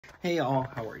Hey all,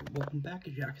 how are you? Welcome back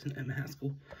to Jackson M.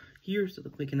 Haskell. Here's the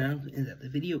quick announcement is that the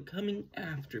video coming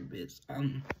after this,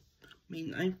 May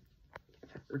 9th,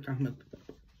 we're talking about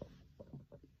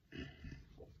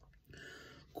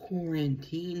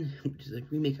Quarantine, which is a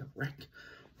remake of Wreck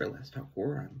for Last Talk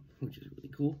Horror, which is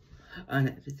really cool.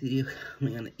 This video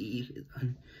coming on the 8th is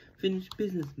Unfinished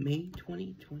Business, May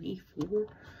 2024.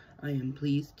 I am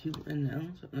pleased to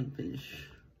announce Unfinished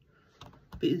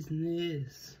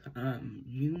Business,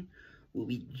 June will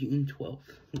be June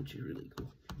 12th, which is really cool.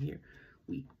 Here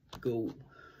we go.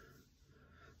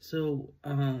 So,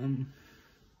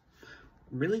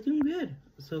 really doing good.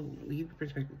 So, leave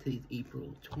perspective, today's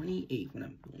April 28th when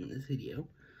I'm filming this video.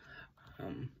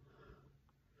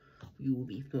 We will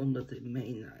be filmed up to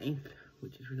May 9th,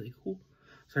 which is really cool.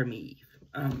 Sorry, May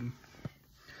 8th.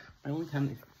 My only time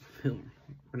to film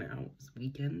for now is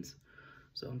weekends.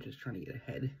 So I'm just trying to get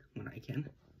ahead when I can,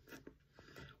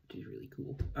 which is really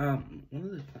cool. One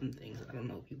of the fun things, I don't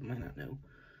know, people might not know,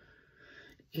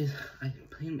 is I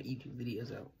plan my YouTube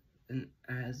videos out, and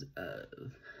as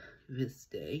of this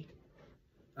day,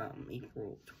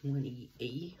 April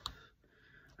 28th,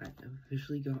 I've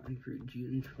officially gotten through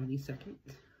June 22nd.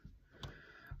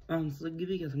 So I'll give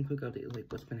you guys some quick updates, like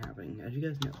what's been happening. As you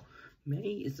guys know, May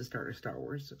is the start of Star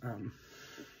Wars.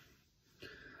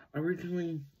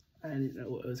 Originally, I didn't know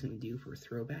what I was going to do for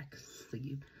throwbacks.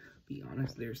 To be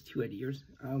honest, there's two ideas.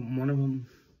 One of them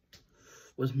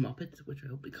was Muppets, which I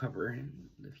hope to cover in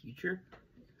the future.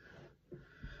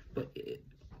 But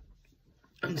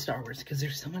Star Wars, because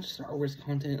there's so much Star Wars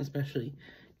content, especially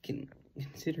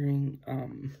considering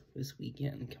this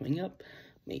weekend coming up,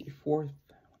 May 4th,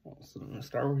 also on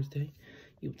Star Wars Day,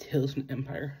 you have Tales from the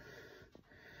Empire,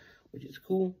 which is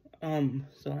cool.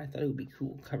 So I thought it would be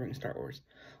cool covering Star Wars.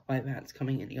 Live ads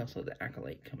coming in, you also have the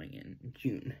Acolyte coming in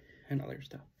June and other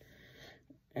stuff.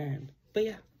 But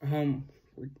yeah,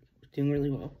 we're doing really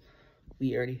well.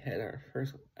 We already had our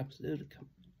first episode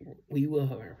we will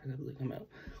have our first episode come out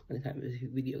by the time this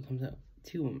video comes out.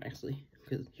 Two of them actually,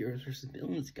 because Heroes vs.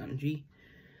 Villains, Gunji,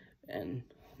 and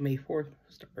May 4th,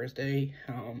 Star Wars Day,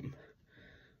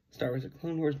 Star Wars: The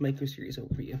Clone Wars micro-series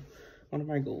overview. One of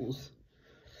my goals,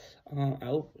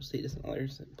 I'll say this in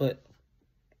others, but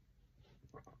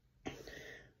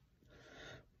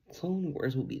Clone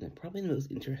Wars will be probably the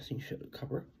most interesting show to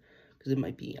cover, because I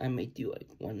might do like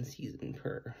one season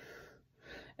per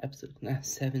episode, not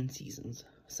 7 seasons,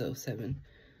 so 7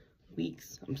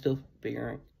 weeks. I'm still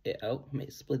figuring it out. I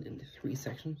might split it into 3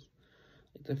 sections,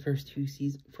 like the first 3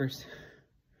 seasons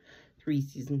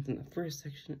in the first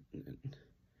section, and then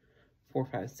 4,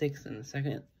 5, 6 in the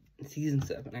second. Season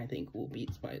 7, I think, will be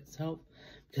by itself,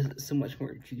 because it's so much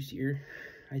more juicier,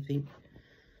 I think.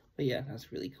 But yeah,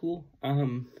 that's really cool.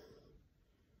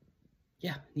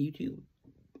 Yeah, YouTube.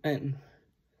 And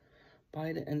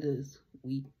by the end of this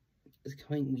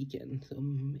coming weekend, so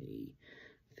May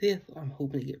 5th, I'm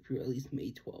hoping to get through at least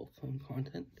May 12th on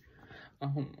content.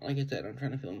 Like I said, I'm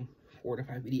trying to film 4 to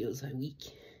 5 videos a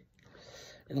week.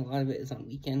 And a lot of it is on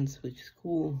weekends, which is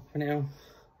cool for now.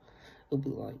 It'll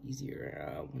be a lot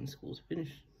easier when school's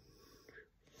finished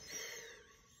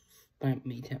by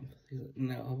May 10th.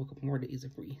 Now I'll have a couple more days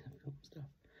of free film stuff.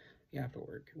 Yeah, after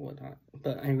work and whatnot.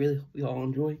 But I really hope you all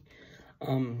enjoy.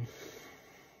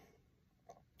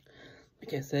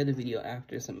 Like I said, the video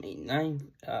after is on May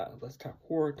 9th. Let's talk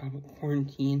horror, talk about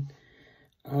quarantine.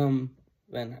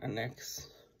 Then our next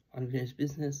Unfinished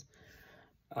Business,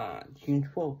 June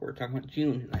 12th. We're talking about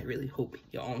June, and I really hope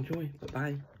you all enjoy.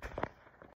 Bye-bye.